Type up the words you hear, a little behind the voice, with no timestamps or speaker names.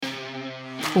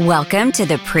Welcome to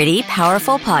the Pretty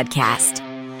Powerful Podcast,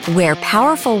 where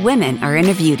powerful women are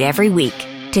interviewed every week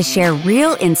to share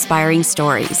real inspiring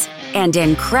stories and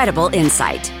incredible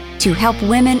insight to help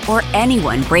women or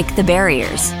anyone break the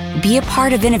barriers, be a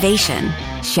part of innovation,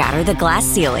 shatter the glass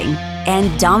ceiling,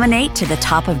 and dominate to the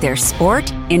top of their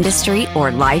sport, industry,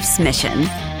 or life's mission.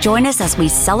 Join us as we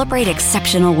celebrate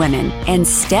exceptional women and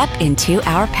step into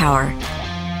our power.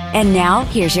 And now,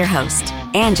 here's your host,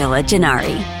 Angela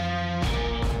Gennari.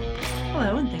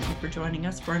 Hello, and thank you for joining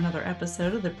us for another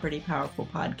episode of the Pretty Powerful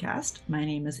Podcast. My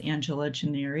name is Angela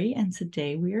Gennari, and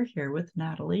today we are here with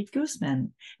Natalie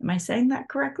Guzman. Am I saying that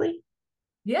correctly?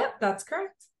 Yep, that's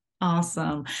correct.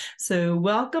 Awesome. So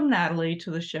welcome, Natalie, to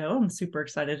the show. I'm super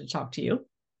excited to talk to you.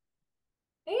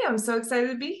 Hey, I'm so excited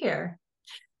to be here.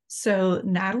 So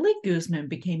Natalie Guzman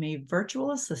became a virtual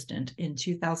assistant in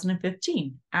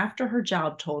 2015 after her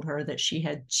job told her that she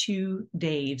had 2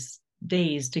 days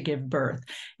to give birth,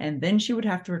 and then she would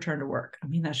have to return to work. I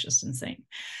mean, that's just insane.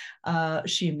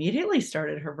 She immediately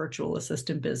started her virtual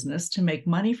assistant business to make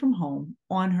money from home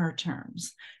on her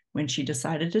terms. When she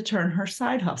decided to turn her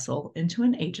side hustle into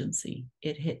an agency,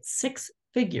 it hit 6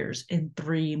 figures in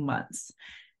 3 months.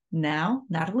 Now,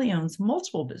 Natalie owns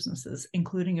multiple businesses,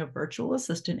 including a virtual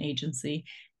assistant agency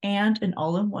and an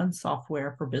all-in-one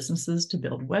software for businesses to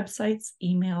build websites,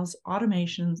 emails,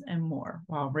 automations, and more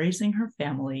while raising her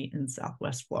family in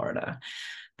Southwest Florida.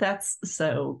 That's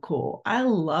so cool. I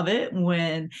love it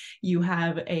when you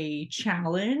have a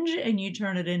challenge and you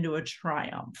turn it into a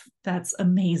triumph. That's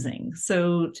amazing.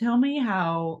 So tell me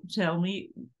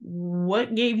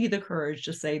what gave you the courage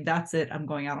to say, that's it, I'm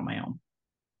going out on my own?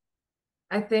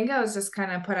 I think I was just kind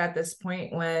of put at this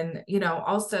point when,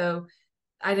 also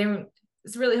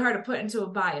it's really hard to put into a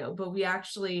bio, but we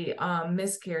actually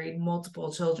miscarried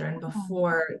multiple children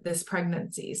before this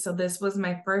pregnancy. So this was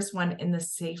my first one in the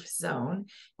safe zone.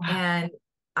 Wow. And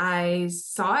I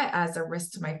saw it as a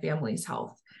risk to my family's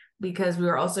health because we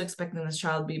were also expecting this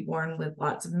child to be born with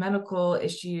lots of medical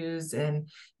issues. And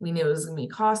we knew it was going to be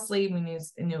costly. We knew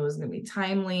it was going to be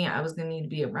timely. I was going to need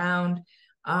to be around.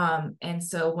 And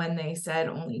so when they said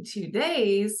only 2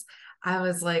 days, I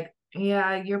was like,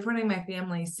 yeah, you're putting my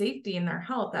family's safety and their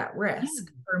health at risk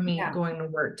for me going to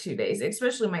work 2 days,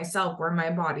 especially myself, where my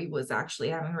body was actually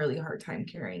having a really hard time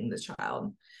carrying the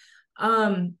child.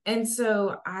 And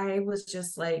so I was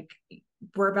just like,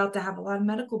 we're about to have a lot of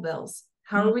medical bills.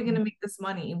 How are we going to make this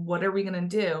money? What are we going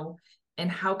to do? And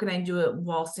how can I do it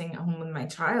while staying at home with my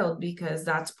child? Because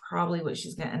that's probably what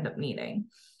she's going to end up needing.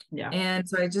 Yeah. And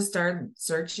so I just started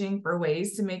searching for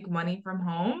ways to make money from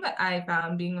home. I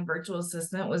found being a virtual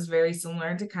assistant was very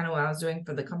similar to kind of what I was doing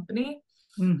for the company.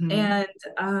 Mm-hmm. And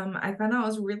I found out I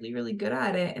was really, really good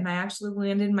at it. And I actually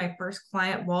landed my first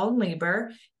client while in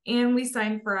labor, and we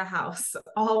signed for a house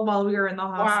all while we were in the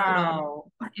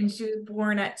hospital. Wow. And she was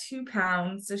born at 2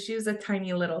 pounds. So she was a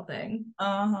tiny little thing.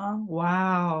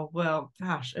 Wow. Well,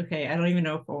 gosh. Okay. I don't even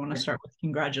know if I want to start with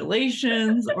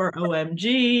congratulations or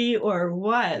OMG or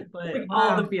what, but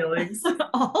all the feelings,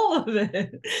 all of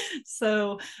it.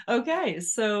 So, okay.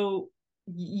 So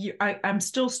I'm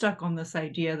still stuck on this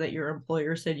idea that your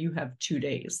employer said you have 2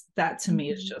 days. That to me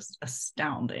is just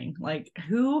astounding. Like,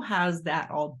 who has that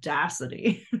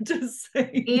audacity to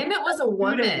say? And it was a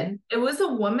woman. It was a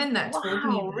woman that told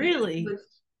me. Really?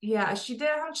 Yeah, she did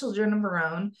have children of her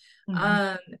own.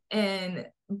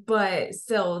 But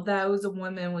still, that was a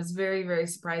woman, was very, very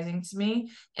surprising to me.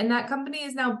 And that company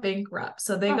is now bankrupt.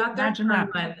 So they got their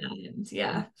time on the end.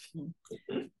 Yeah.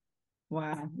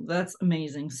 Wow, that's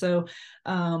amazing. So,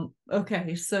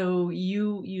 okay. So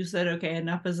you said, okay,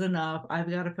 enough is enough. I've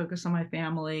got to focus on my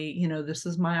family. This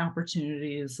is my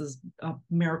opportunity. This is a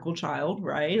miracle child,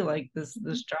 right? Like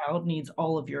this child needs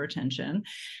all of your attention.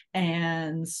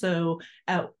 And so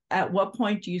at what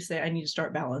point do you say, I need to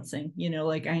start balancing,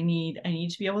 like I need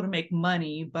to be able to make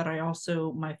money, but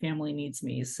my family needs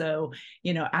me. So,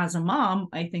 as a mom,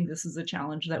 I think this is a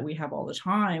challenge that we have all the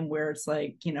time where it's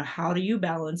like, how do you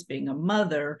balance being a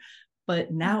mother,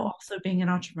 but now also being an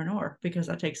entrepreneur, because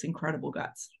that takes incredible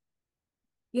guts.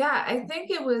 Yeah, I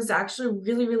think it was actually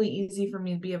really, really easy for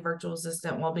me to be a virtual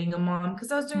assistant while being a mom,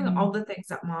 because I was doing all the things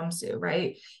that moms do,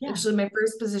 right? Yeah. Actually, my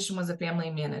first position was a family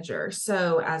manager,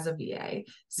 so as a VA.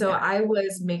 So I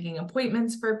was making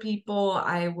appointments for people.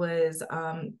 I was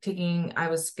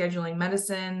scheduling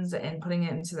medicines and putting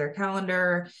it into their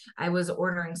calendar. I was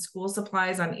ordering school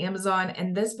supplies on Amazon,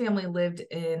 and this family lived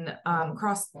in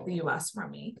across the US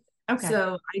from me. Okay.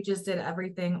 So I just did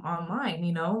everything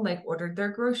online, like ordered their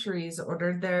groceries,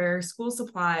 ordered their school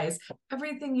supplies,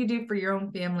 everything you do for your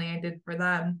own family, I did for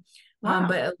them. Wow.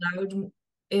 But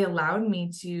it allowed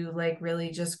me to like really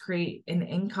just create an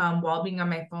income while being on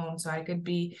my phone. So I could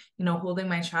be, holding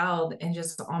my child and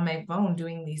just on my phone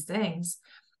doing these things.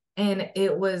 And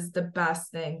it was the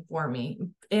best thing for me.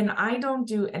 And I don't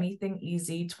do anything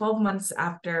easy. 12 months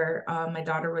after my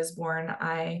daughter was born,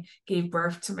 I gave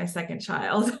birth to my second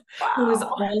child, who was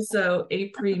Wow. also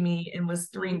a preemie and was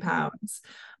 3 pounds.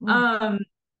 Mm. Um,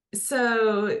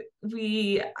 so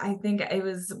I think it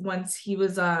was once they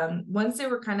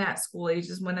were kind of at school age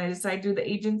is when I decided to do the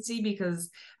agency, because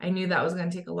I knew that was going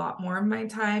to take a lot more of my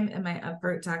time and my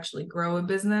effort to actually grow a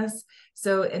business.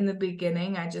 So in the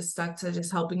beginning, I just stuck to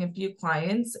just helping a few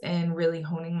clients and really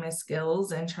honing my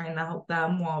skills and trying to help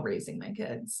them while raising my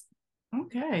kids.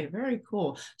 Okay, very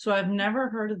cool. So I've never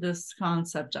heard of this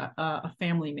concept, a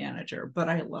family manager, but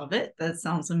I love it. That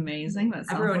sounds amazing. That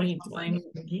sounds Everyone like needs one.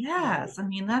 something, yes. I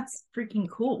mean, that's freaking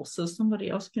cool. So somebody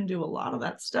else can do a lot of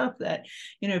that stuff that,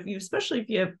 especially if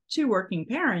you have two working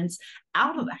parents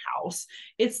out of the house,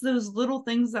 it's those little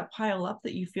things that pile up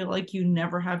that you feel like you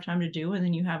never have time to do. And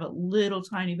then you have a little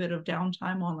tiny bit of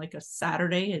downtime on like a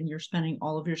Saturday, and you're spending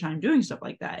all of your time doing stuff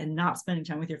like that and not spending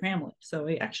time with your family. So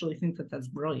I actually think that that's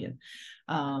brilliant.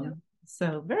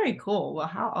 So very cool. Well,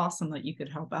 how awesome that you could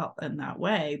help out in that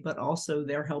way, but also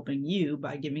they're helping you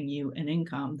by giving you an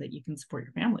income that you can support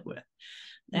your family with,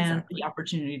 and Exactly. the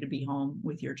opportunity to be home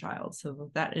with your child.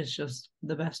 So that is just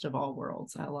the best of all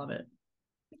worlds. I love it.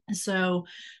 So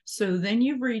then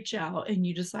you reach out and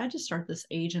you decide to start this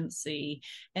agency.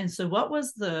 And so what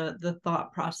was the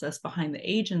thought process behind the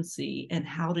agency, and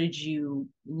how did you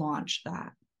launch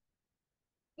that?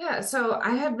 Yeah, so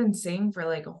I had been saying for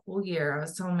like a whole year, I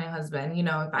was telling my husband,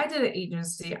 if I did an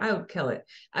agency, I would kill it.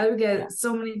 I would Yeah. get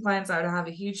so many clients. I would have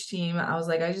a huge team. I was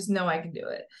like, I just know I can do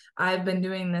it. I've been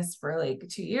doing this for like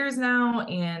 2 years now,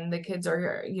 and the kids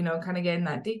are, kind of getting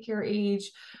that daycare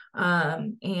age.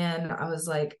 And I was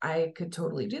like, I could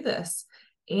totally do this.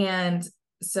 And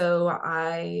so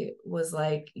I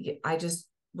just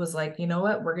was like, you know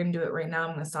what, we're going to do it right now.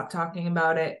 I'm going to stop talking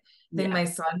about it. I think Yeah. my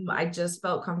son, I just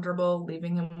felt comfortable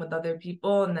leaving him with other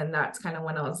people. And then that's kind of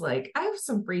when I was like, I have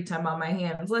some free time on my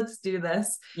hands. Let's do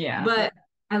this. Yeah. But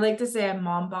I like to say I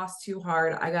mom bossed too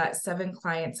hard. I got 7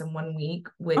 clients in 1 week,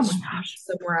 Oh my which gosh.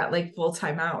 some were at like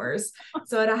full-time hours.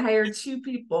 So I had to hire 2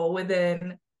 people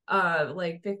within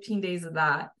like 15 days of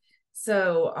that.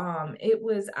 So it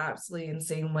was absolutely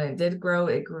insane. When it did grow,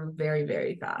 it grew very,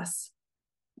 very fast.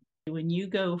 When you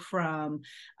go from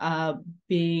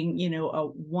being a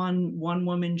one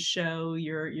woman show,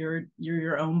 you're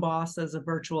your own boss as a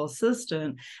virtual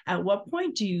assistant, at what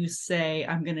point do you say,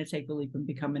 I'm going to take the leap and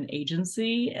become an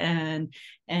agency? And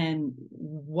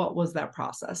what was that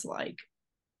process like?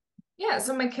 Yeah,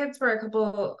 so my kids were a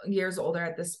couple years older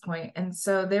at this point, and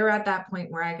so they were at that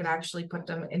point where I could actually put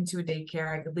them into a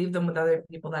daycare. I could leave them with other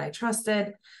people that I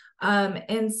trusted.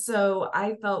 And so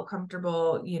I felt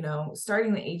comfortable,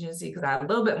 starting the agency because I had a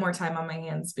little bit more time on my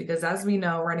hands, because as we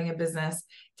know, running a business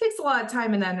takes a lot of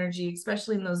time and energy,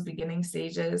 especially in those beginning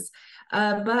stages.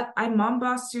 But I mom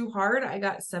bossed too hard. I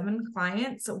got 7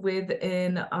 clients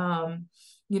within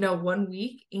 1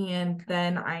 week. And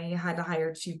then I had to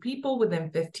hire 2 people within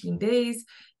 15 days.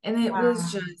 And it was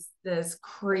Wow. just this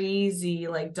crazy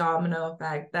like domino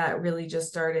effect that really just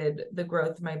started the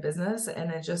growth of my business.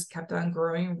 And it just kept on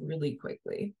growing really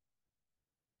quickly.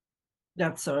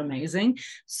 That's so amazing.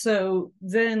 So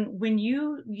then when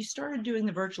you started doing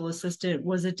the virtual assistant,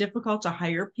 was it difficult to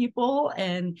hire people,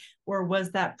 or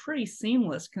was that pretty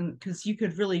seamless, because you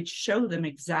could really show them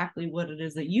exactly what it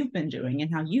is that you've been doing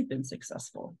and how you've been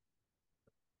successful?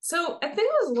 So I think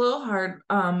it was a little hard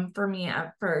for me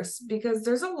at first, because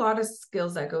there's a lot of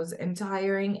skills that goes into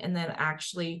hiring and then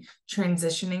actually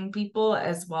transitioning people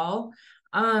as well.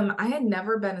 I had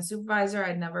never been a supervisor.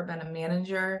 I'd never been a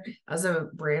manager. I was a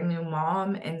brand new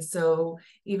mom. And so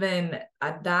even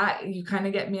at that, you kind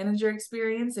of get manager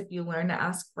experience if you learn to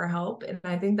ask for help. And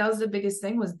I think that was the biggest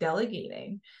thing, was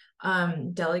delegating.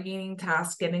 Delegating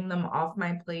tasks, getting them off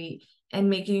my plate, and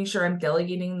making sure I'm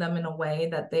delegating them in a way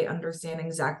that they understand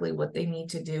exactly what they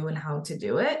need to do and how to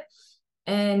do it.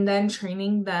 And then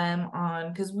training them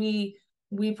on, because we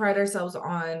pride ourselves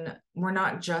on, we're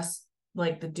not just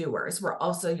like the doers, we're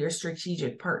also your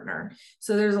strategic partner.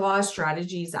 So there's a lot of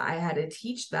strategies that I had to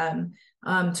teach them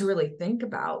to really think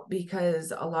about,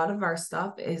 because a lot of our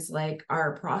stuff is like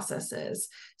our processes.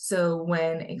 So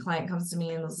when a client comes to me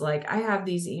and is like, I have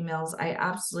these emails, I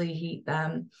absolutely hate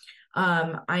them,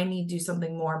 I need to do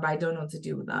something more, but I don't know what to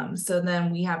do with them. So then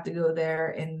we have to go there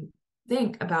and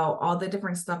think about all the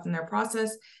different stuff in their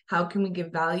process. How can we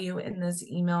give value in this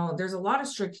email? There's a lot of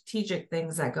strategic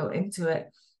things that go into it.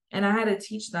 And I had to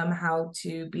teach them how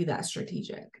to be that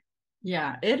strategic.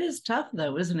 Yeah, it is tough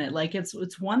though, isn't it? Like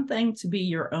it's one thing to be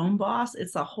your own boss.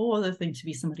 It's a whole other thing to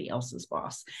be somebody else's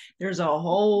boss. There's a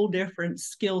whole different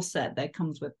skill set that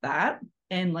comes with that.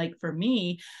 And like for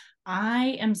me,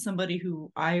 I am somebody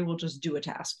who I will just do a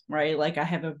task, right? Like I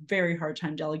have a very hard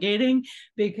time delegating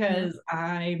because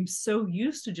I'm so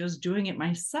used to just doing it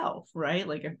myself, right?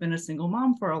 Like I've been a single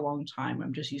mom for a long time.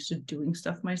 I'm just used to doing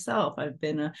stuff myself. I've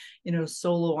been a,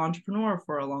 solo entrepreneur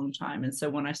for a long time. And so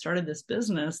when I started this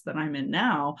business that I'm in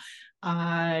now,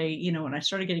 when I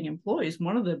started getting employees,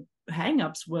 one of the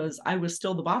hangups was I was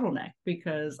still the bottleneck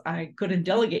because I couldn't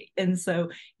delegate. And so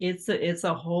it's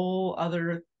a whole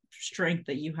other strength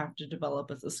that you have to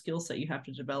develop, as a skill set you have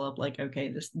to develop. Like,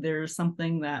 okay, there's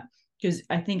something that, because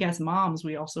I think as moms,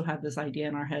 we also have this idea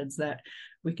in our heads that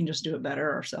we can just do it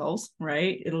better ourselves,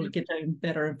 right? It'll get done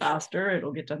better and faster.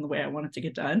 It'll get done the way I want it to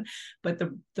get done. But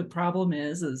the problem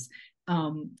is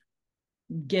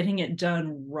getting it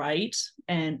done right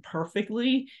and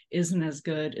perfectly isn't as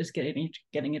good as getting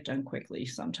it done quickly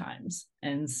sometimes.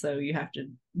 And so you have to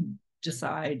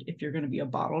decide if you're going to be a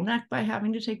bottleneck by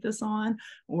having to take this on,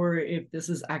 or if this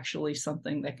is actually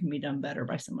something that can be done better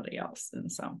by somebody else.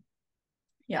 And so,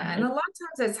 yeah. And a lot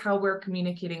of times it's how we're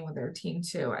communicating with our team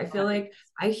too. I feel like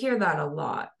I hear that a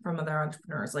lot from other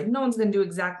entrepreneurs. Like, no one's going to do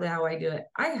exactly how I do it.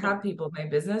 I have people in my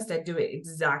business that do it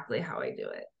exactly how I do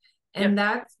it. And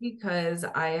that's because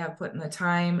I have put in the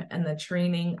time and the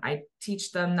training. I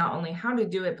teach them not only how to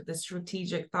do it, but the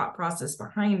strategic thought process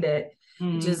behind it,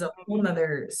 which is a whole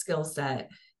nother skill set.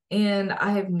 And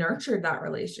I have nurtured that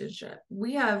relationship.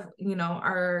 We have,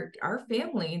 our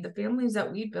family, the families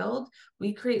that we build,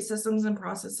 we create systems and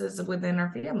processes within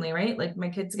our family, right? Like my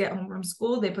kids get home from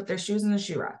school, they put their shoes in the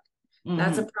shoe rack.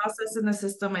 That's a process in the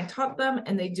system I taught them,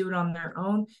 and they do it on their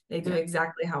own. They do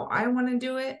exactly how I want to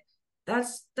do it.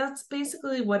 That's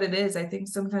basically what it is. I think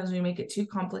sometimes we make it too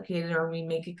complicated, or we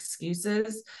make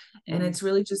excuses, and it's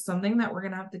really just something that we're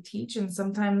going to have to teach. And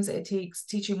sometimes it takes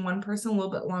teaching one person a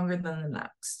little bit longer than the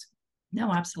next.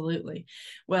 No, absolutely.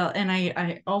 Well, and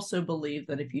I also believe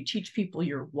that if you teach people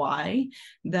your why,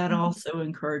 that also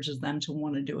encourages them to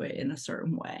want to do it in a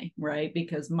certain way, right?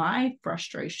 Because my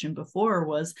frustration before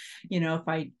was, if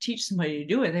I teach somebody to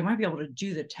do it, they might be able to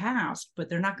do the task, but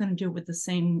they're not going to do it with the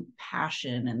same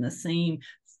passion and the same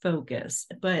focus.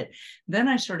 But then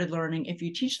I started learning, if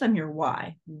you teach them your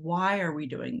why are we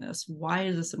doing this? Why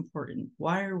is this important?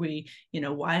 Why are we,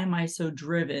 why am I so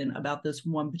driven about this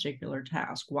one particular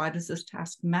task? Why does this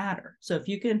task matter? So if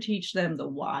you can teach them the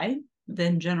why,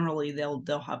 then generally they'll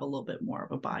have a little bit more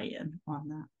of a buy-in on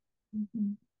that.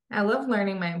 I love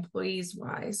learning my employees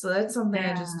why. So that's something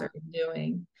I just started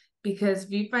doing, because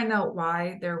if you find out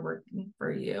why they're working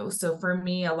for you. So for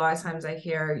me, a lot of times I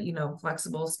hear,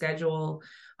 flexible schedule.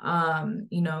 I'm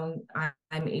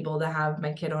able to have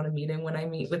my kid on a meeting when I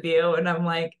meet with you. And I'm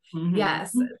like,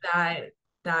 yes,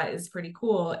 that is pretty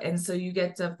cool. And so you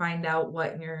get to find out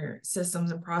what in your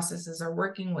systems and processes are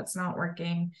working, what's not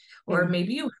working, or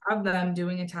maybe you have them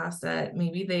doing a task that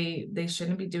maybe they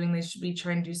shouldn't be doing. They should be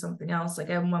trying to do something else.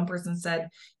 Like I had one person said,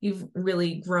 you've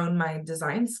really grown my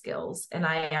design skills. And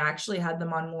I actually had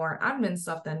them on more admin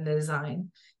stuff than design.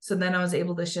 So then I was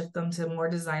able to shift them to more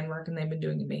design work, and they've been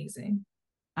doing amazing.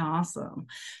 Awesome.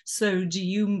 So do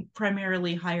you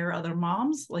primarily hire other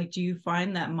moms? Like, do you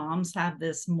find that moms have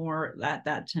this more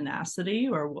that tenacity,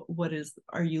 or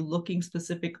are you looking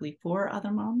specifically for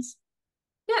other moms?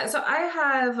 Yeah. So I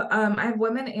have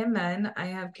women and men. I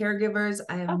have caregivers.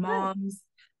 I have moms.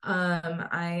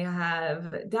 I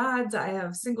have dads. I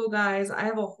have single guys. I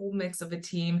have a whole mix of a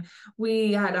team.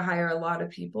 We had to hire a lot of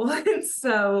people. And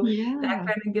so that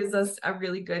kind of gives us a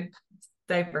really good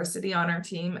diversity on our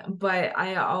team. But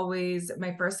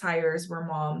my first hires were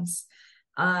moms.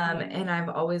 And I've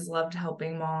always loved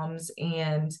helping moms.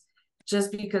 And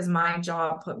just because my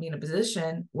job put me in a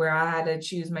position where I had to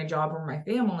choose my job or my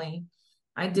family,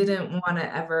 I didn't want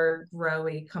to ever grow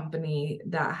a company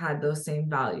that had those same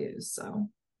values. So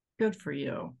good for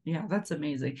you. Yeah, that's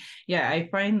amazing. Yeah, I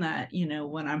find that,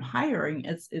 when I'm hiring,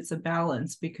 it's a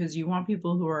balance, because you want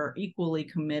people who are equally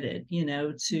committed,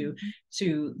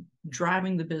 to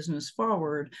driving the business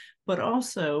forward, but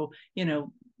also,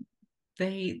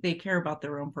 they care about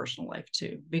their own personal life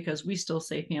too, because we still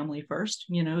say family first.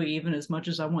 Even as much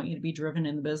as I want you to be driven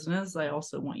in the business, I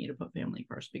also want you to put family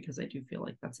first, because I do feel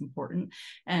like that's important.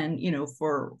 And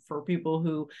for people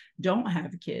who don't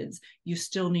have kids, you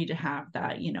still need to have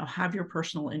that, have your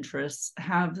personal interests,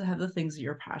 have the things that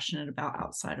you're passionate about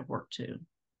outside of work too.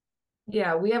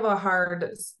 Yeah, we have a hard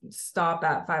stop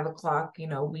at 5 o'clock,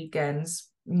 weekends,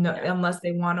 unless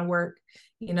they want to work.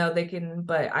 they can,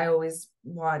 but I always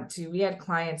we had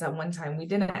clients at one time, we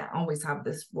didn't always have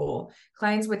this rule.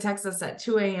 Clients would text us at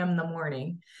 2 a.m. in the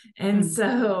morning. And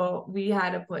so we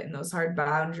had to put in those hard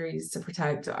boundaries to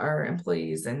protect our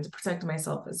employees and to protect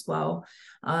myself as well.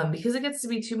 Because it gets to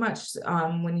be too much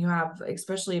when you have,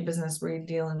 especially a business where you're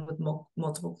dealing with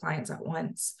multiple clients at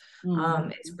once.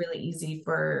 It's really easy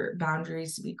for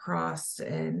boundaries to be crossed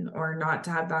or not to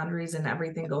have boundaries and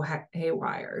everything go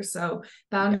haywire. So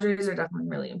boundaries are definitely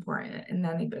really important in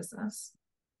any business.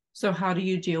 So how do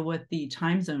you deal with the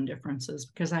time zone differences?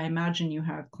 Because I imagine you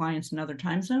have clients in other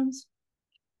time zones.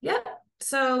 Yeah.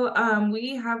 So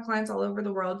we have clients all over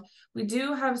the world. We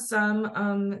do have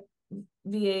some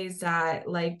VAs that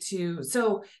like to,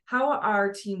 so how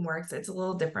our team works, it's a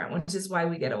little different, which is why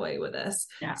we get away with this.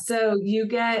 Yeah. So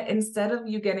instead of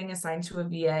you getting assigned to a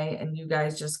VA and you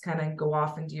guys just kind of go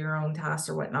off and do your own tasks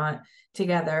or whatnot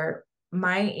together,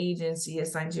 my agency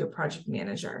assigns you a project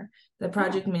manager. The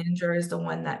project manager is the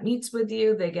one that meets with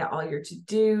you. They get all your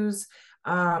to-dos,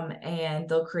 and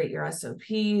they'll create your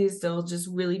SOPs. They'll just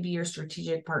really be your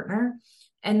strategic partner.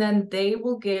 And then they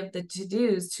will give the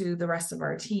to-dos to the rest of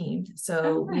our team.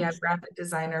 So we have graphic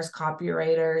designers,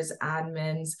 copywriters,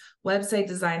 admins, website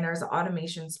designers,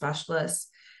 automation specialists.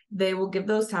 They will give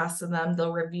those tasks to them.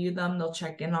 They'll review them. They'll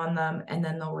check in on them, and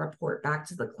then they'll report back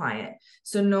to the client.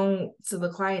 So the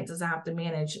client doesn't have to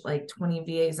manage like 20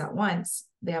 VAs at once.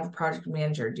 They have a project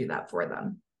manager do that for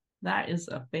them. That's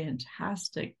a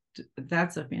fantastic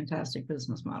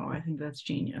business model. I think that's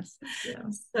genius. Yeah.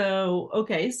 So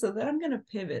then I'm going to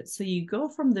pivot. So you go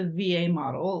from the VA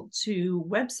model to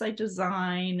website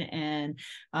design and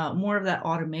more of that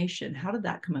automation. How did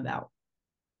that come about?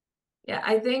 Yeah,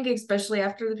 I think especially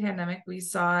after the pandemic, we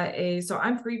saw so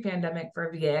I'm pre-pandemic for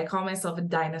a VA. I call myself a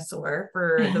dinosaur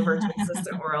for the virtual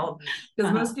assistant world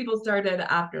because most people started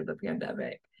after the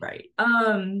pandemic. Right.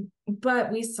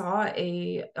 But we saw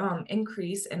a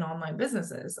increase in online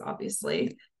businesses,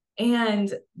 obviously,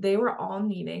 and they were all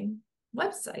needing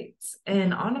websites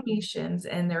and automations,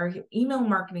 and their email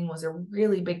marketing was a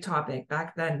really big topic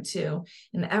back then too.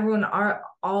 And everyone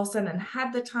all of a sudden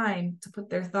had the time to put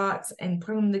their thoughts and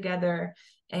put them together,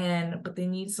 but they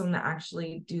need someone to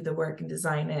actually do the work and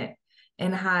design it,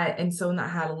 and someone that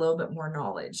had a little bit more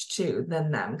knowledge too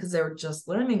than them because they were just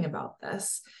learning about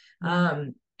this.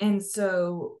 And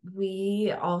so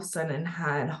we all of a sudden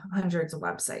had hundreds of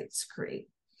websites to create.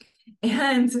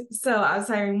 And so I was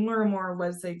hiring more and more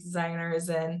website designers,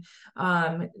 and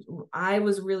I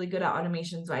was really good at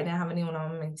automation. So I didn't have anyone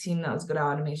on my team that was good at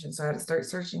automation. So I had to start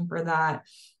searching for that.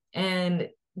 And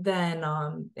then,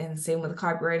 and same with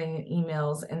copywriting and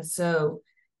emails. And so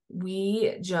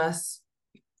we just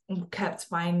kept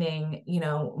finding,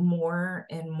 more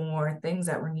and more things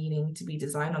that were needing to be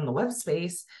designed on the web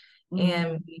space.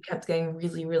 And we kept getting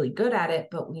really, really good at it.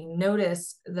 But we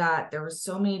noticed that there were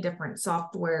so many different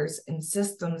softwares and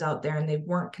systems out there and they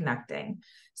weren't connecting.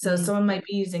 So someone might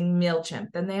be using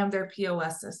MailChimp, then they have their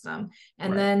POS system.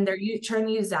 And then they're trying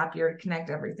to use Zapier to connect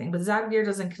everything, but Zapier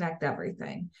doesn't connect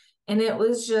everything. And it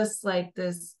was just like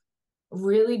this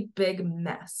really big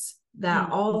mess that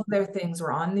all of their things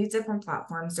were on these different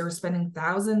platforms. They were spending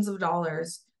thousands of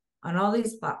dollars on all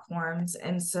these platforms.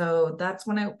 And so that's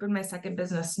when I opened my second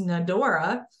business,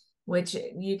 Nadora, which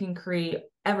you can create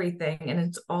everything and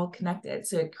it's all connected.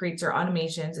 So it creates your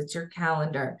automations, it's your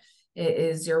calendar, it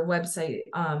is your website.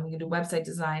 You do website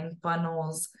design,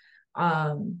 funnels,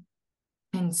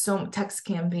 and so text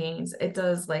campaigns. It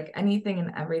does like anything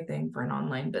and everything for an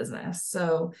online business.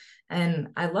 So, and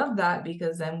I love that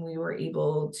because then we were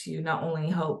able to not only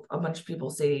help a bunch of people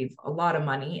save a lot of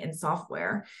money in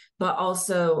software, but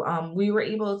also we were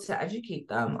able to educate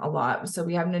them a lot. So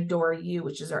we have Nadora U,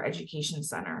 which is our education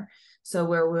center. So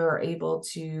where we were able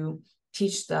to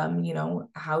teach them,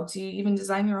 how to even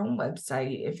design your own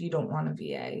website if you don't want a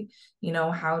VA,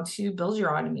 how to build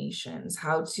your automations,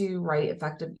 how to write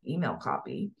effective email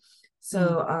copy.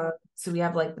 So, so we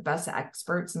have like the best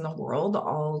experts in the world,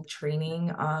 all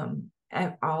training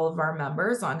and all of our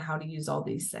members on how to use all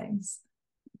these things.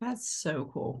 That's so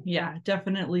cool. Yeah,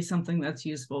 definitely something that's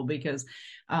useful because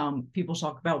people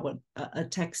talk about what a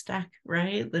tech stack,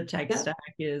 right? The tech stack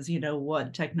is,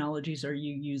 what technologies are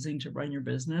you using to run your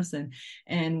business?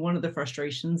 And one of the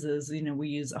frustrations is, we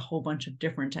use a whole bunch of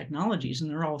different technologies and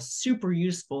they're all super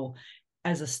useful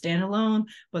as a standalone,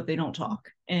 but they don't talk.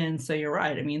 And so you're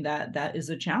right. I mean, that is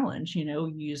a challenge.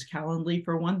 You use Calendly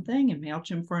for one thing and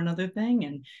MailChimp for another thing,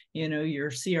 and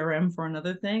your CRM for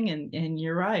another thing. And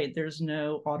you're right, there's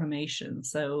no automation.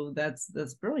 So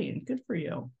that's brilliant. Good for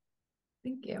you.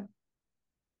 Thank you.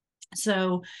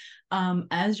 So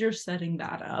as you're setting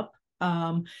that up,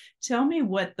 Tell me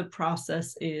what the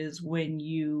process is when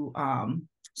you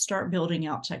start building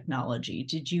out technology.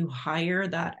 Did you hire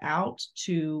that out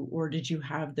to, or did you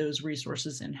have those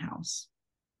resources in-house?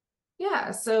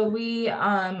 Yeah. So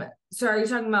so are you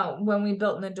talking about when we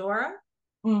built Nadora?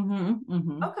 Mm-hmm,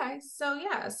 mm-hmm. Okay. So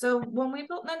yeah. So when we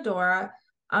built Nadora,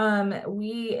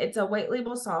 it's a white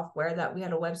label software that we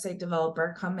had a website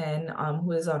developer come in,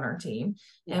 who is on our team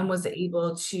and was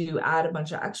able to add a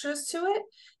bunch of extras to it.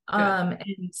 Good.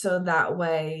 And so that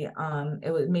way,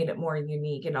 made it more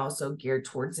unique and also geared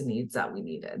towards the needs that we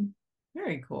needed.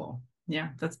 Very cool. Yeah,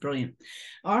 that's brilliant.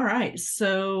 All right.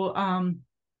 So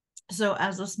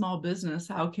as a small business,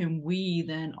 how can we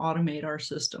then automate our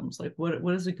systems? Like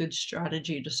what is a good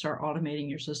strategy to start automating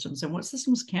your systems, and what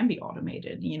systems can be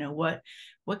automated?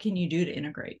 What can you do to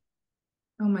integrate?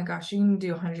 Oh my gosh, you can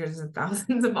do hundreds of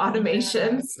thousands of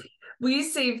automations. We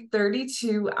save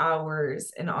 32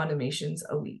 hours in automations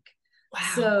a week. Wow.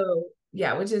 So,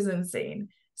 yeah, which is insane.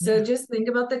 So Yeah. just think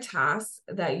about the tasks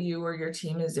that you or your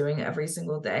team is doing every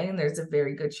single day, and there's a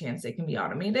very good chance they can be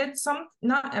automated.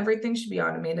 Not everything should be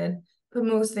automated, but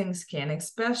most things can,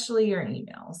 especially your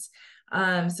emails.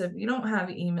 So if you don't have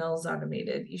emails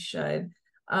automated, you should,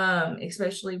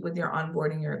 especially with your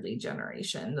onboarding, your lead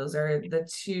generation. Those are the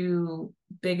two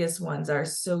biggest ones that are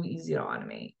so easy to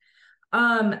automate.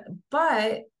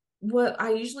 But what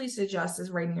I usually suggest is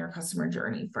writing your customer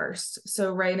journey first.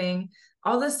 So writing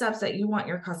all the steps that you want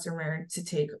your customer to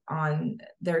take on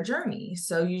their journey.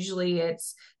 So usually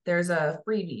there's a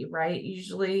freebie, right?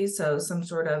 Usually, so some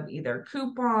sort of either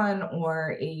coupon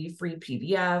or a free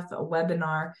PDF, a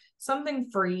webinar, something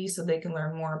free so they can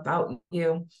learn more about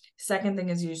you. Second thing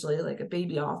is usually like a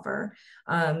baby offer.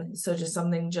 So just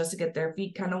something just to get their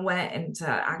feet kind of wet and to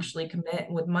actually commit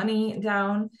with money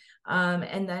down.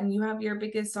 And then you have your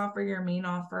biggest offer, your main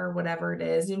offer, whatever it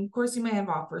is. And of course, you may have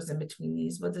offers in between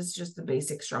these, but this is just the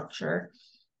basic structure.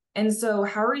 And so,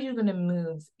 how are you going to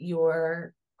move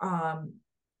your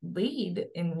lead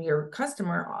in your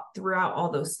customer throughout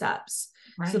all those steps?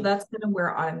 Right. So that's kind of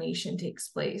where automation takes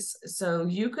place. So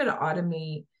you could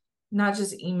automate not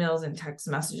just emails and text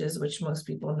messages, which most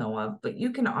people know of, but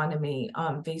you can automate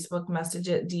Facebook message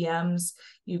DMs.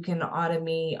 You can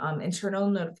automate internal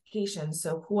notifications.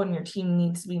 So who on your team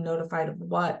needs to be notified of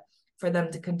what for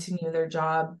them to continue their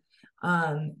job.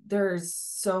 There's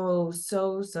so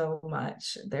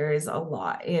much. There is a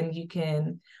lot, and you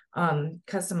can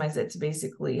customize it to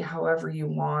basically however you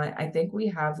want. I think we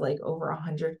have like over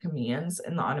 100 commands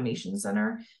in the automation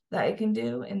center that it can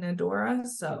do in Nadora.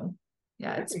 So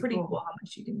yeah, it's pretty cool how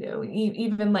much you can do.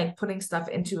 Even like putting stuff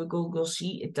into a Google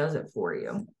Sheet, it does it for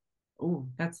you. Oh,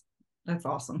 that's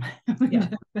awesome. We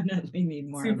definitely need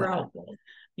more Super of that. helpful.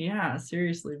 Yeah,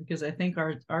 seriously, because I think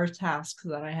our tasks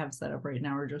that I have set up right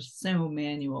now are just so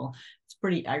manual. It's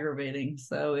pretty aggravating.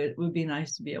 So it would be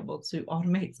nice to be able to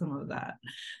automate some of that.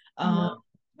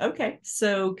 Okay,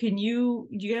 so do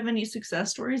you have any success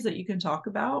stories that you can talk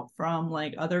about from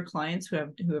like other clients who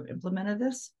have implemented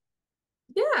this?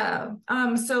 Yeah.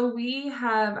 So we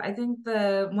have, I think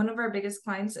one of our biggest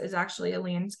clients is actually a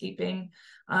landscaping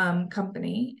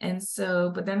company. And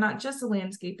so, but they're not just a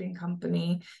landscaping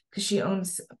company because she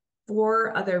owns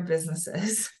 4 other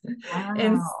businesses. Wow.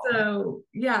 And so,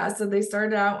 yeah, so they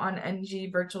started out on NG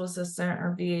Virtual Assistant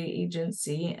or VA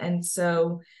agency. And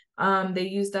so they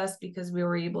used us because we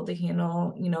were able to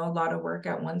handle, a lot of work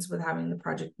at once with having the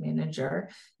project manager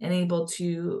and able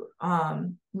to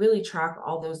really track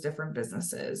all those different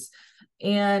businesses.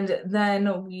 And then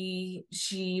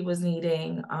she was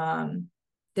needing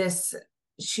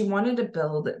she wanted to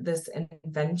build this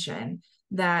invention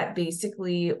that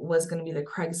basically was going to be the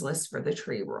Craigslist for the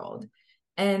tree world.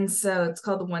 And so it's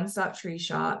called the One Stop Tree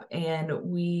Shop. And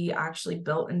we actually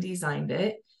built and designed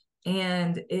it.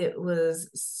 And it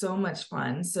was so much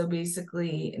fun. So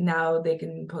basically now you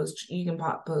can post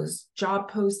job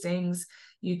postings,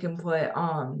 you can put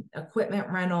equipment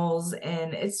rentals,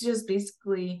 and it's just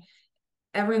basically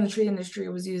everyone in the tree industry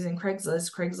was using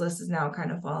Craigslist. Craigslist is now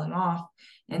kind of falling off.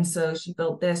 And so she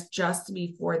built this just to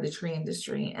be for the tree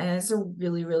industry. And it's a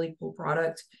really, really cool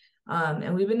product.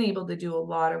 And we've been able to do a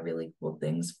lot of really cool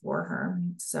things for her.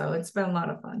 So it's been a lot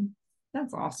of fun.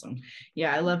 That's awesome.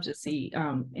 Yeah, I love to see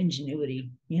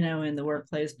ingenuity, in the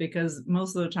workplace, because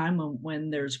most of the time when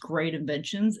there's great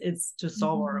inventions, it's to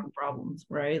solve our own problems,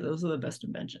 right? Those are the best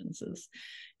inventions, is,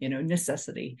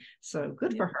 necessity. So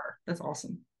good for her. That's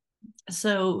awesome.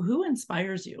 So who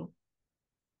inspires you?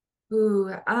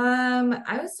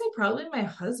 I would say probably my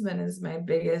husband is my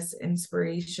biggest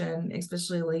inspiration,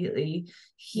 especially lately.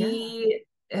 He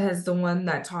is the one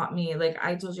that taught me, like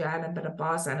I told you, I hadn't been a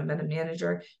boss, I hadn't been a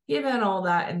manager, he had all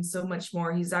that and so much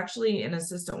more. He's actually an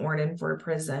assistant warden for a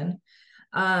prison.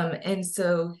 And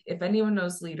so if anyone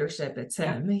knows leadership, it's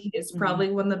him. He is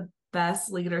probably one of the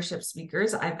best leadership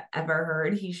speakers I've ever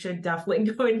heard. He should definitely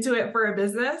go into it for a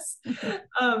business.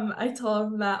 I tell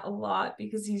him that a lot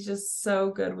because he's just so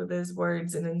good with his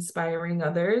words and inspiring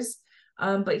others.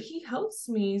 But he helps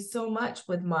me so much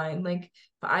with mine. Like,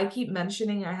 if I keep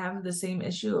mentioning I have the same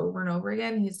issue over and over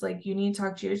again, he's like, you need to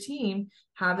talk to your team,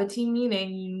 have a team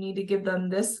meeting. You need to give them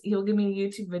this. He'll give me a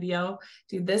YouTube video,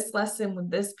 do this lesson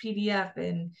with this PDF,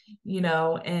 and,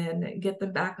 and get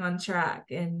them back on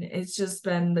track. And it's just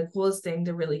been the coolest thing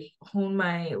to really hone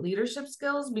my leadership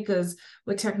skills, because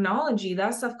with technology,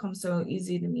 that stuff comes so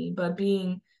easy to me. But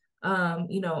being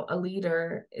a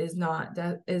leader is not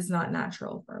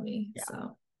natural for me.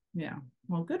 So yeah,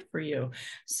 well, good for you.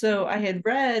 So I had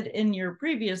read in your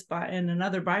previous in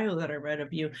another bio that I read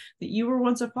of you, that you were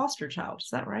once a foster child. Is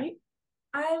that right?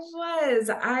 I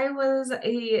was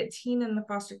a teen in the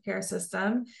foster care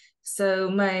system. So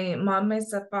my mom, my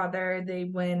stepfather, they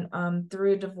went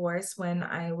through a divorce when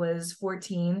I was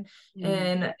 14,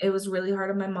 and it was really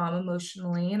hard on my mom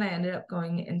emotionally, and I ended up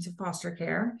going into foster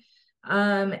care.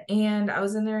 And I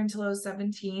was in there until I was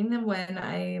 17. And when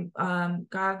I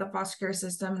got out of the foster care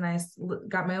system and I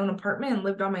got my own apartment and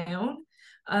lived on my own,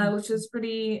 which was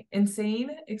pretty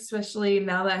insane, especially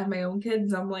now that I have my own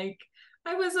kids. I'm like,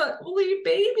 I was a only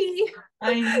baby.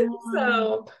 I know.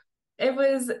 So it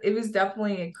was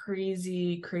definitely a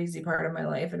crazy, crazy part of my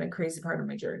life and a crazy part of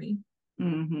my journey.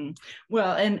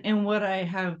 Well, and what I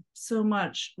have so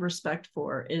much respect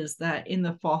for is that in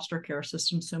the foster care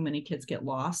system, so many kids get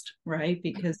lost, right?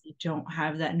 Because you don't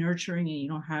have that nurturing and you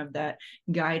don't have that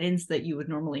guidance that you would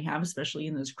normally have, especially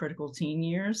in those critical teen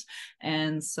years.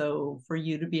 And so for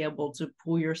you to be able to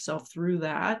pull yourself through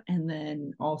that and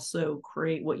then also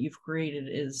create what you've created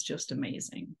is just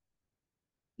amazing.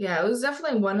 Yeah, it was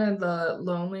definitely one of the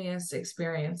loneliest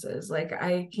experiences. Like,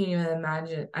 I can't even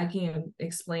imagine, I can't even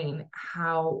explain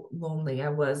how lonely I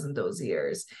was in those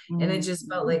years. And it just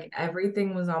felt like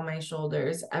everything was on my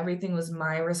shoulders. Everything was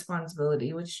my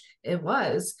responsibility, which it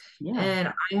was. Yeah. And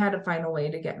I had to find a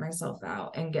way to get myself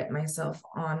out and get myself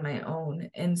on my own.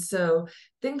 And so I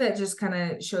think that just kind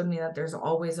of showed me that there's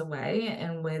always a way.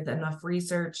 And with enough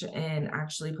research and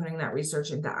actually putting that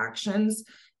research into actions,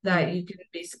 that you can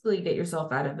basically get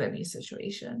yourself out of any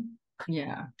situation.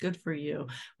 Yeah, good for you.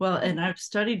 Well, and I've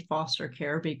studied foster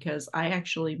care because I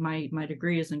actually, my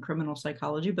degree is in criminal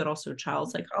psychology, but also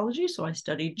child psychology. So I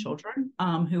studied children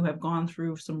who have gone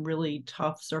through some really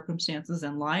tough circumstances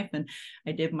in life. And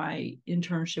I did my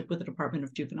internship with the Department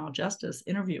of Juvenile Justice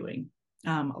interviewing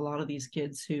a lot of these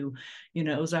kids who,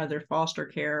 it was either foster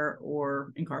care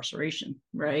or incarceration,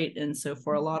 right? And so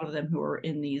for a lot of them who are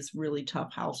in these really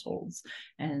tough households,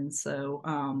 and so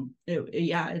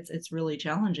it's really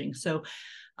challenging. So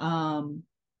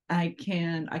I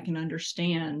can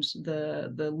understand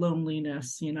the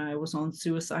loneliness. I was on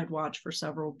suicide watch for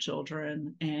several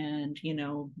children, and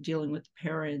dealing with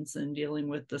parents and dealing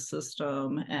with the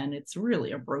system, and it's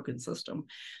really a broken system.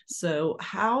 So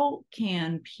how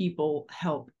can people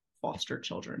help foster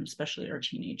children, especially our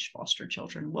teenage foster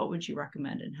children? What would you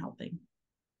recommend in helping?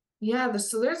 Yeah,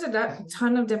 so there's a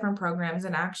ton of different programs,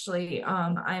 and actually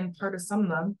I'm part of some of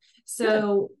them.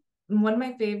 So one of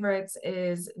my favorites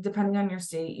is, depending on your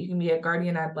state, you can be a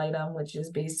guardian ad litem, which is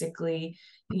basically,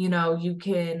 you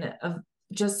can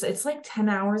it's like 10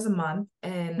 hours a month,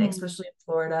 and especially in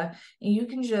Florida, and you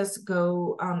can just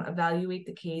go evaluate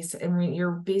the case, and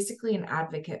you're basically an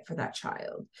advocate for that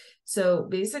child. So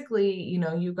basically,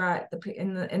 you got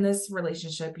in this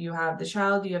relationship, you have the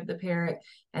child, you have the parent,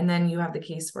 and then you have the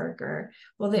caseworker.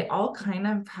 Well, they all kind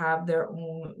of have their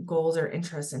own goals or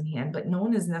interests in hand, but no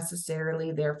one is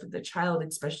necessarily there for the child,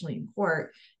 especially in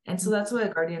court. And so that's what a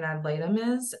guardian ad litem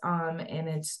is.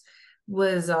 And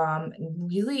was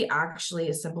really actually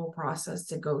a simple process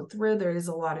to go through. There is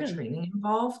a lot of training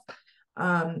involved,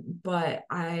 but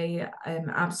I am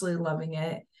absolutely loving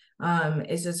it.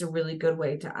 It's just a really good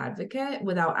way to advocate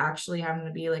without actually having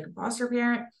to be like a foster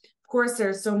parent. Of course,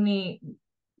 there's so many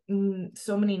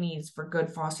needs for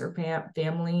good foster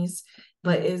families,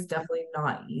 but it's definitely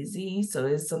not easy. So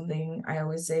it's something I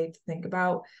always say to think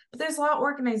about. But there's a lot of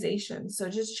organizations, so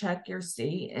just check your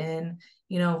state and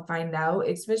find out,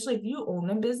 especially if you own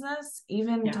a business,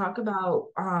 even talk about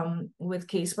with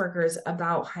caseworkers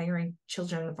about hiring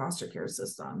children in the foster care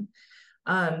system,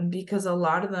 because a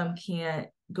lot of them can't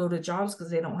go to jobs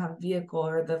because they don't have a vehicle,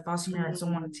 or the foster parents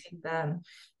don't want to take them.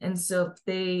 And so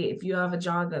if you have a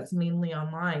job that's mainly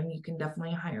online, you can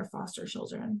definitely hire foster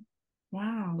children.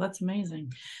 Wow, that's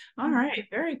amazing. All right,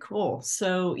 very cool.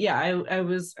 So yeah, I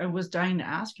was dying to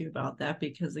ask you about that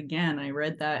because again, I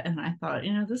read that and I thought,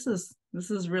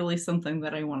 this is really something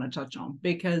that I want to touch on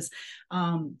because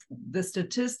the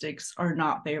statistics are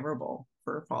not favorable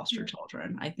for foster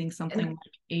children. I think something And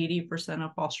like 80%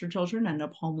 of foster children end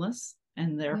up homeless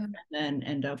and then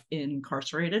end up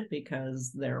incarcerated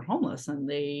because they're homeless and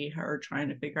they are trying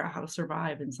to figure out how to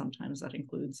survive. And sometimes that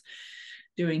includes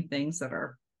doing things that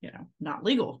are not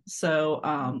legal. So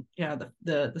yeah,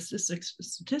 the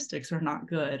statistics are not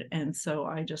good. And so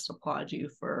I just applaud you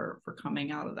for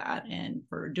coming out of that and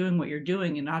for doing what you're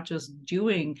doing and not just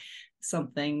doing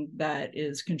something that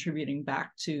is contributing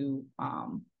back to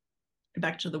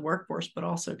the workforce, but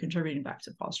also contributing back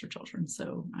to foster children.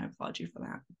 So I applaud you for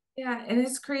that. yeah, and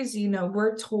it's crazy,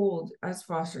 we're told as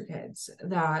foster kids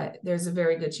that there's a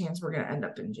very good chance we're going to end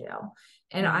up in jail.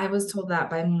 And I was told that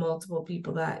by multiple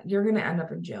people that you're going to end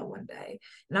up in jail one day.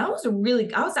 And I was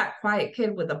that quiet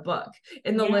kid with a book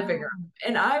in the living room.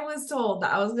 And I was told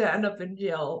that I was going to end up in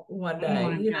jail one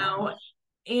day,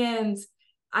 and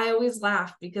I always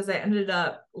laugh because I ended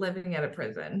up living at a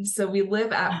prison. So we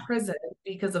live at prison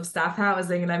because of staff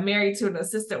housing, and I'm married to an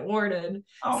assistant warden.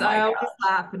 Oh so I always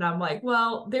laugh and I'm like,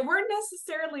 well, they weren't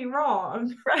necessarily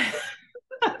wrong. Right.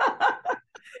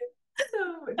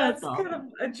 So that's awesome. kind of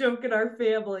a joke in our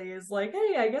family is like,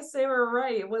 hey, I guess they were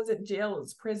right. It wasn't jail, it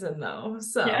was prison though.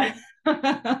 So yeah.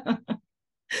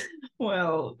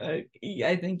 Well,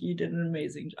 I think you did an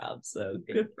amazing job. So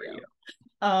good for you.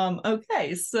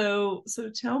 Okay, so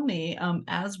tell me,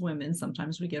 as women,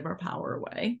 sometimes we give our power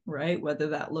away, right? Whether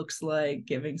that looks like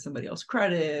giving somebody else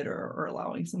credit or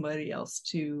allowing somebody else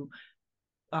to,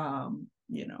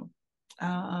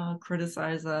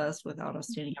 criticize us without us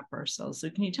standing up for ourselves. So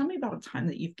can you tell me about a time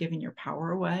that you've given your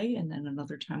power away and then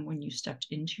another time when you stepped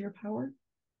into your power?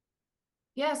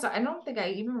 yeah, so I don't think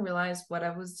I even realized what I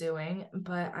was doing,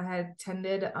 but I had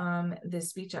attended this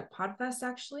speech at Podfest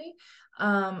actually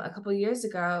a couple of years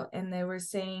ago, and they were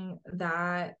saying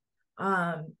that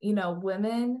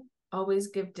women always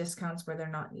give discounts where they're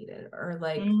not needed or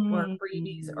or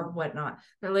freebies or whatnot.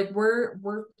 They're like,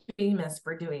 we're famous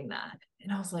for doing that.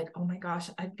 And I was like, oh my gosh,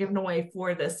 I've given away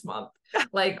 4 this month.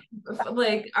 like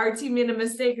our team made a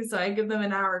mistake, and so I give them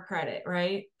an hour credit,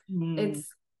 right?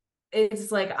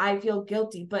 It's like I feel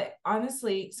guilty, but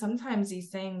honestly, sometimes these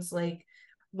things, like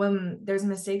when there's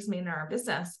mistakes made in our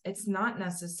business, it's not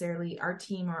necessarily our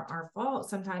team or our fault.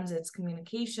 Sometimes it's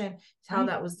communication, it's how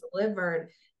that was delivered.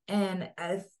 And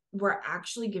if we're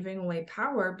actually giving away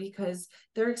power because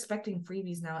they're expecting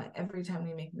freebies now every time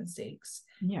we make mistakes.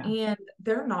 And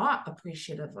they're not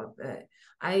appreciative of it.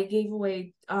 I gave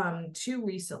away 2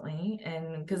 recently,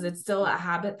 and because it's still a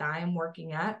habit that I'm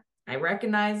working at. I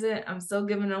recognize it. I'm still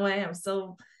giving away. I'm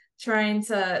still trying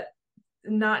to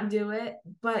not do it,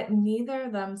 but neither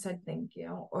of them said thank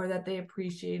you or that they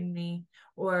appreciated me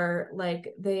or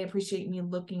like they appreciate me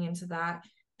looking into that.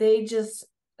 They just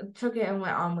took it and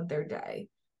went on with their day.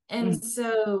 And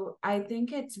so I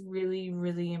think it's really,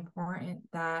 really important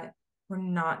that we're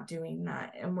not doing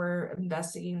that and we're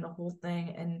investigating the whole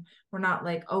thing, and we're not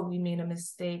like, oh, we made a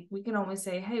mistake. We can always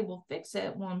say, hey, we'll fix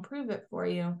it, we'll improve it for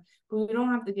you, but we don't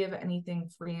have to give anything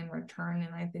free in return.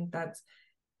 And I think that's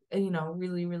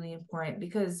really, really important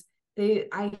because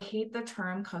I hate the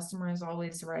term customer is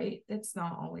always right. It's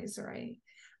not always right.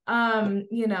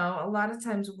 A lot of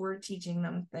times we're teaching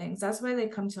them things. That's why they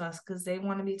come to us, because they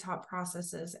want to be taught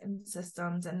processes and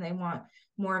systems, and they want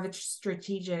more of a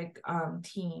strategic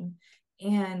team.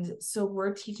 And so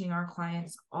we're teaching our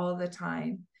clients all the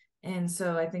time. And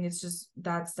so I think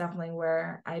that's definitely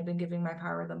where I've been giving my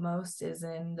power the most, is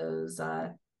in those,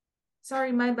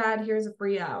 sorry, my bad, here's a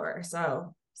free hour.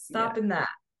 So stopping that.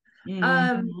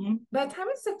 By the time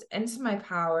I stepped into my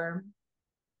power,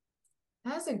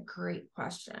 that's a great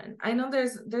question. I know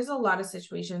there's a lot of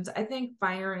situations. I think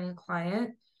firing a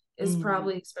client is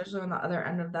probably, especially on the other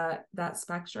end of that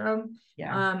spectrum.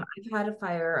 I've had to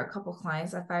fire a couple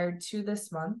clients. I fired 2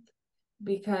 this month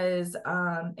because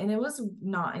and it was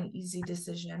not an easy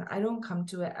decision. I don't come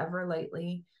to it ever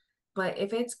lightly, but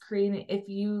if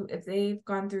they've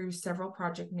gone through several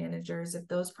project managers, if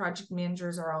those project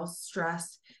managers are all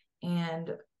stressed and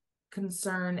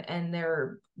concerned and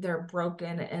they're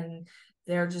broken and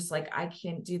they're just like, I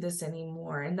can't do this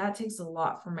anymore. And that takes a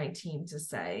lot for my team to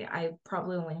say. I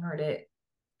probably only heard it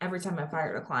every time I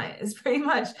fired a client. It's pretty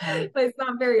much, but it's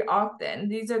not very often.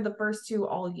 These are the first 2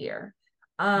 all year.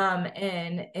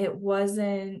 And it was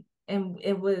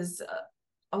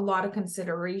a lot of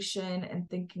consideration and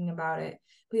thinking about it.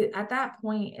 But at that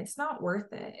point, it's not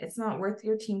worth it. It's not worth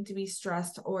your team to be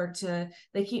stressed or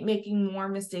they keep making more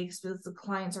mistakes because the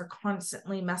clients are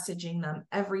constantly messaging them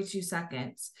every 2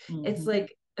 seconds. It's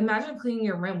like, imagine cleaning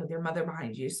your room with your mother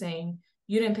behind you saying,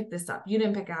 you didn't pick this up. You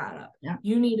didn't pick that up. Yeah.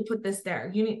 You need to put this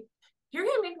there. You're going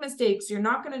to make mistakes. You're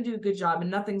not going to do a good job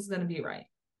and nothing's going to be right.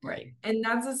 Right. And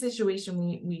that's a situation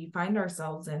we find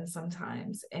ourselves in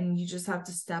sometimes. And you just have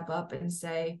to step up and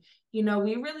say, we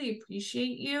really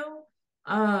appreciate you.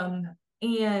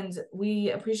 And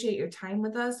we appreciate your time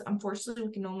with us. Unfortunately,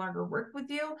 we can no longer work with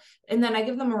you. And then I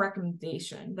give them a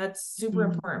recommendation. That's super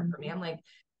important for me. I'm like,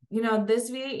 this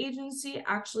VA agency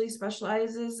actually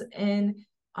specializes in,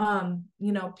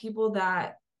 people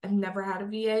that have never had a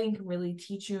VA and can really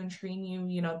teach you and train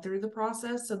you, through the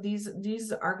process. So these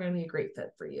are going to be a great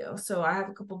fit for you. So I have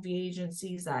a couple VA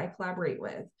agencies that I collaborate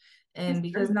with, and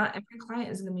because not every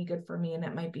client is going to be good for me, and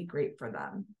it might be great for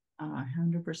them. I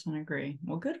 100% agree.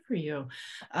 Well, good for you.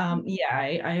 Yeah,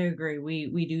 I agree.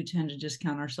 We do tend to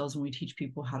discount ourselves when we teach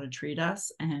people how to treat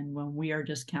us. And when we are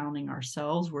discounting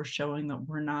ourselves, we're showing that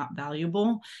we're not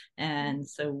valuable. And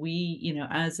so we,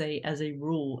 as a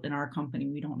rule in our company,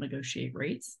 we don't negotiate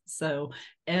rates. So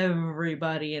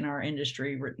everybody in our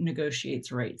industry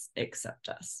negotiates rates except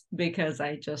us, because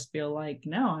I just feel like,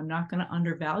 no, I'm not going to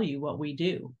undervalue what we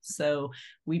do. So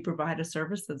we provide a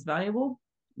service that's valuable.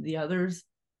 The others,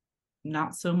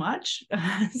 not so much.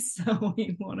 So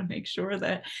we want to make sure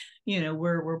that,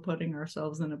 we're putting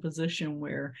ourselves in a position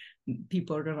where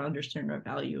people are going to understand our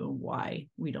value and why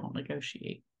we don't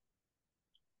negotiate.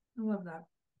 I love that.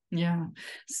 Yeah.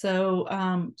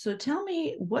 So, so tell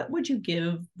me, what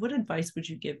advice would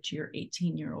you give to your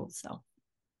 18-year-old self?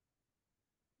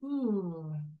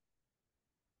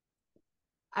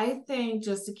 I think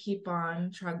just to keep on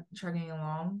trugging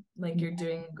along, like you're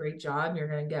doing a great job. You're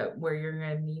going to get where you're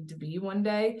going to need to be one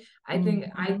day. I think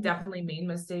I definitely made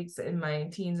mistakes in my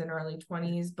teens and early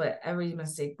 20s, but every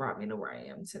mistake brought me to where I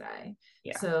am today.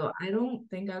 Yeah. So I don't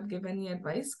think I'd give any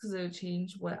advice because it would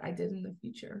change what I did in the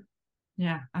future.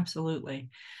 Yeah,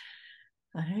 absolutely.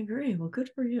 I agree. Well, good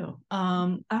for you.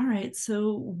 All right.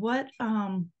 So what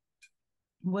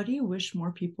do you wish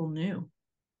more people knew?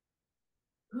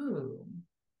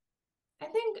 I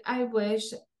think I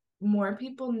wish more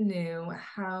people knew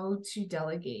how to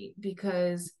delegate,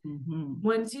 because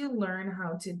once you learn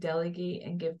how to delegate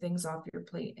and give things off your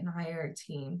plate and hire a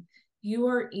team, you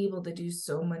are able to do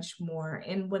so much more.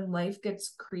 And when life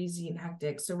gets crazy and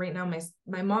hectic, so right now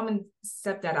my mom and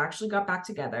stepdad actually got back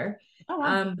together. Oh,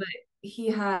 wow. But he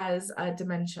has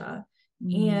dementia,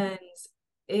 and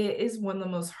it is one of the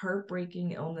most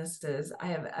heartbreaking illnesses I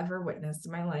have ever witnessed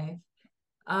in my life.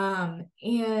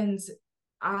 And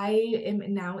I am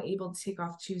now able to take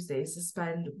off Tuesdays to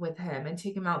spend with him and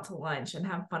take him out to lunch and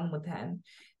have fun with him,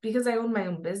 because I own my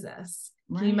own business.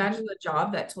 Right. Can you imagine the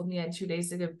job that told me I had 2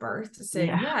 days to give birth, to say,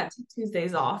 yeah, take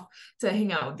Tuesdays off to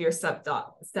hang out with your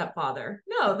stepfather?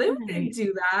 No, they wouldn't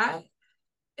do that.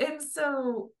 And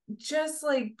so just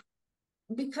like,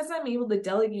 because I'm able to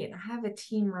delegate and have a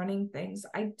team running things,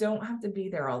 I don't have to be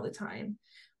there all the time.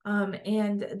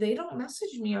 And they don't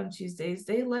message me on Tuesdays.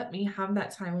 They let me have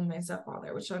that time with my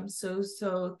stepfather, which I'm so,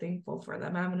 so thankful for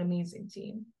them. I have an amazing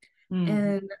team.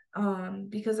 And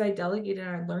because I delegated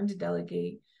and I learned to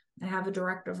delegate, I have a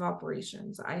director of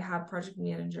operations. I have project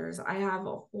managers. I have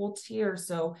a whole tier.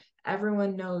 So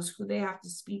everyone knows who they have to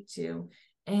speak to.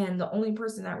 And the only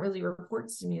person that really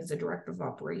reports to me is the director of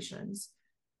operations.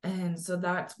 And so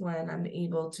that's when I'm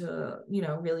able to,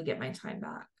 really get my time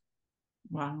back.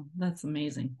 Wow, that's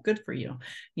amazing. Good for you.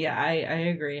 Yeah, I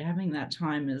agree. Having that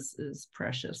time is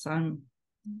precious. I'm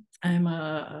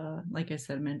like I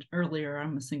said, meant earlier,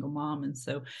 I'm a single mom. And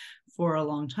so for a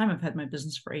long time, I've had my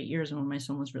business for 8 years. And when my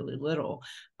son was really little,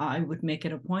 I would make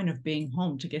it a point of being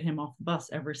home to get him off the bus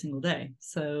every single day.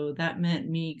 So that meant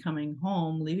me coming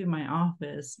home, leaving my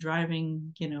office,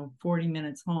 driving, 40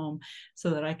 minutes home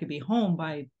so that I could be home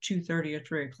by 2:30 or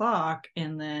 3 o'clock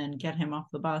and then get him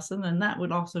off the bus. And then that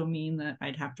would also mean that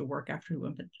I'd have to work after he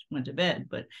went to bed.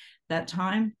 But that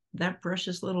time, that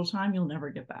precious little time, you'll never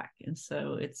get back. And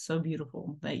so it's so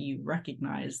beautiful that you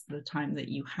recognize the time that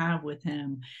you have with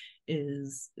him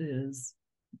is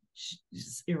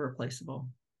irreplaceable.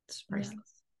 It's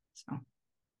priceless. So,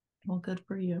 well, good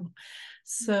for you.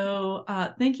 So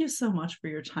thank you so much for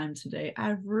your time today.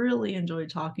 I've really enjoyed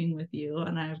talking with you,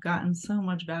 and I've gotten so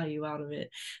much value out of it.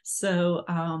 So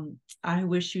I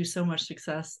wish you so much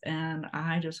success, and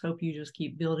I just hope you just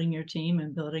keep building your team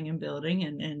and building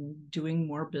and doing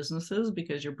more businesses,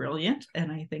 because you're brilliant,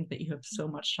 and I think that you have so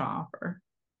much to offer.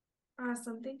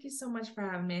 Awesome. Thank you so much for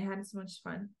having me. I had so much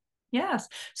fun. Yes.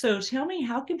 So tell me,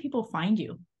 how can people find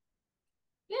you?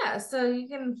 Yeah, so you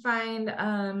can find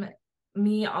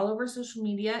me all over social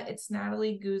media. It's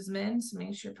Natalie Guzman. So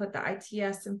make sure to put the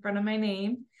ITS in front of my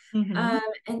name. Mm-hmm.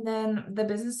 And then the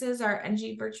businesses are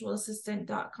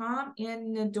ngvirtualassistant.com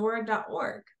and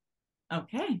Nadora.org.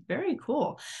 Okay, very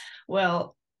cool.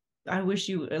 Well, I wish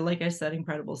you, like I said,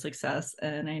 incredible success.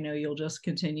 And I know you'll just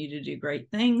continue to do great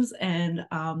things. And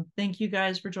thank you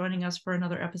guys for joining us for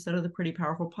another episode of the Pretty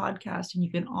Powerful Podcast. And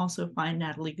you can also find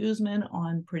Natalie Guzman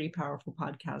on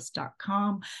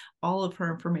prettypowerfulpodcast.com. All of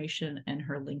her information and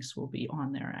her links will be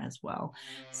on there as well.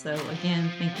 So again,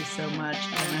 thank you so much.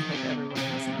 And I hope everyone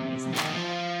has an amazing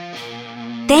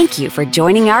day. Thank you for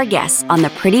joining our guests on the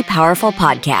Pretty Powerful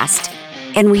Podcast.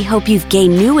 And we hope you've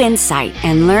gained new insight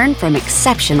and learned from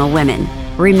exceptional women.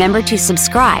 Remember to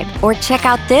subscribe or check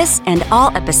out this and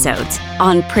all episodes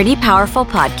on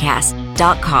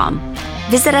prettypowerfulpodcast.com.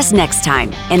 Visit us next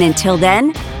time, and until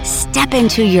then, step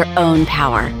into your own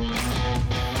power.